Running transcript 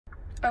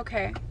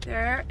Okay,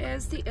 there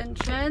is the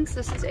entrance.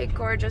 This is a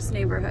gorgeous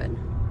neighborhood.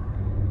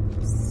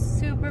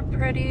 Super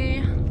pretty.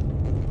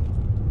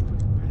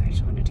 I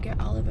just wanted to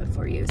get all of it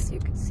for you so you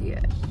could see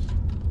it.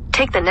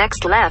 Take the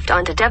next left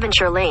onto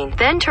Devonshire Lane,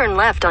 then turn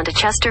left onto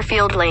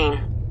Chesterfield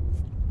Lane.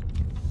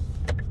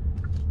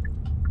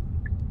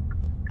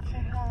 I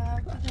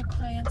have other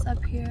clients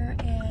up here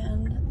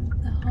and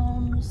the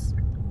homes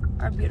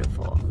are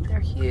beautiful. They're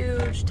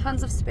huge,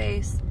 tons of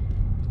space,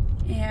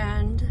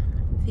 and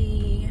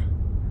the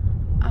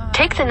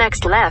Take the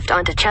next left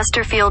onto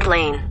Chesterfield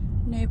Lane.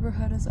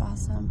 neighborhood is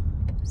awesome.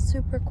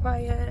 Super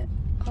quiet,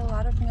 a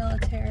lot of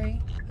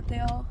military, but they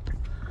all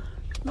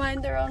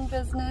mind their own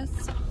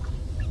business.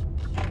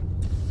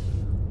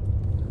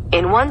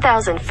 In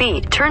 1,000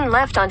 feet, turn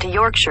left onto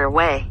Yorkshire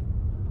Way.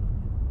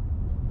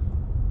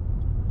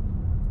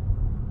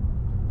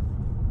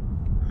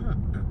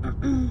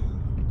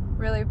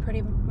 Really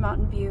pretty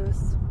mountain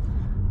views,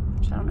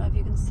 which I don't know if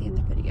you can see in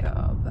the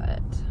video,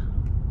 but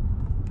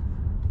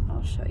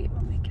I'll show you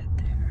when we get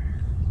there.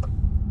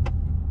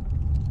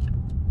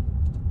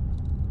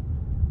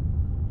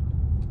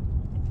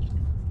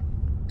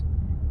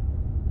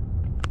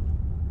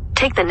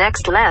 Take the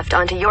next left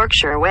onto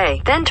Yorkshire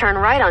Way, then turn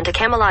right onto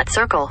Camelot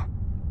Circle.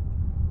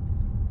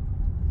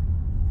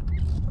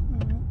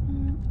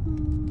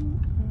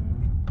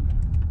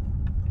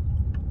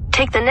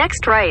 Take the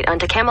next right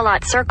onto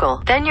Camelot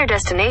Circle, then your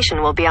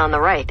destination will be on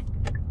the right.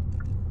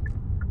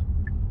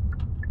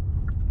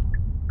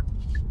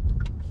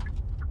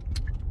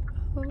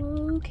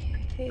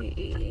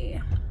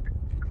 Okay.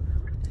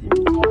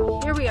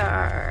 And here we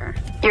are.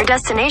 Your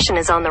destination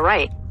is on the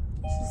right.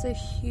 This is a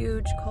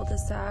huge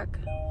cul-de-sac,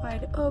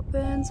 wide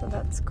open, so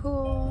that's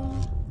cool.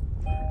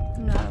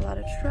 Not a lot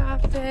of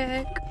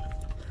traffic.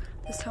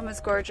 This home is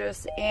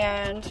gorgeous,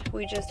 and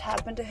we just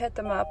happened to hit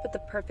them up at the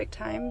perfect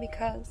time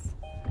because,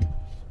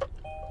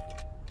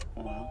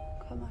 well,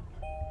 come on.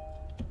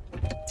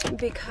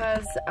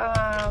 Because,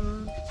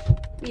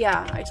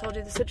 yeah, I told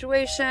you the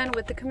situation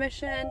with the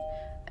commission,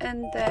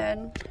 and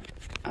then,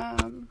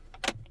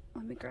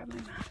 let me grab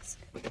my mask.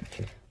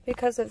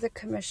 Because of the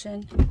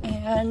commission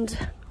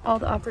and all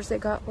the offers they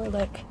got were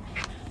like,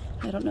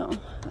 I don't know.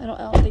 I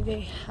don't think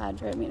they had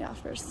very many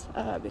offers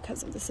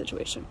because of the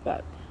situation,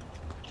 but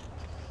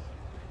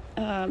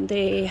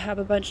they have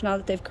a bunch now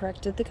that they've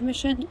corrected the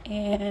commission,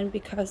 and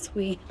because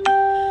we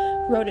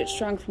wrote it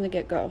strong from the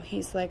get-go,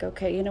 he's like,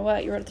 okay, you know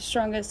what, you wrote it the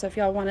strongest, so if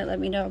y'all want it, let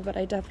me know, but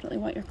I definitely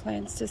want your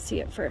clients to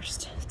see it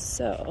first.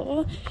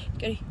 So,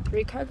 get a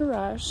 3-car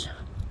garage.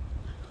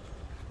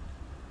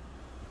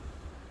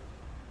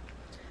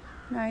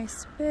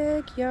 Nice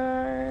big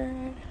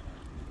yard.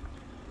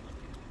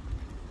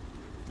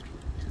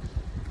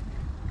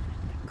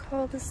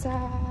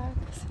 Cul-de-sac.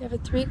 So you have a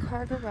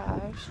 3-car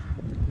garage.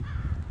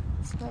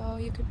 So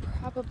you could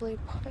probably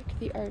park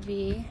the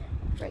RV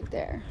right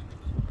there.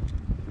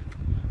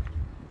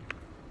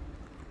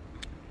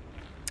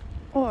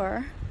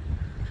 Or,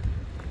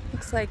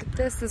 looks like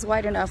this is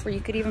wide enough where you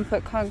could even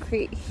put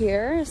concrete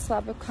here, a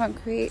slab of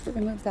concrete,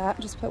 remove that,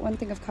 just put one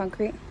thing of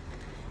concrete,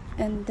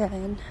 and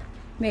then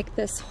make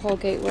this whole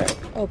gate where it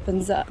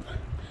opens up.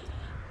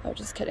 Oh,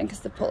 just kidding,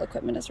 because the pull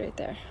equipment is right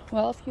there.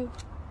 Well, if you,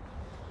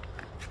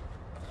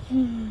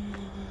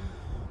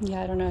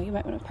 yeah, I don't know, you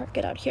might want to park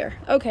it out here.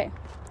 Okay,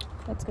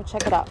 let's go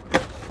check it out.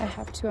 I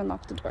have to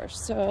unlock the door,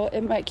 so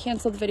it might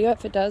cancel the video.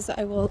 If it does,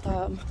 I will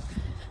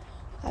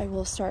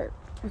start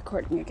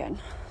recording again.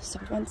 So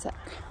one sec.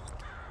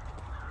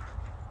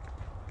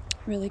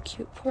 Really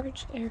cute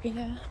porch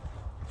area.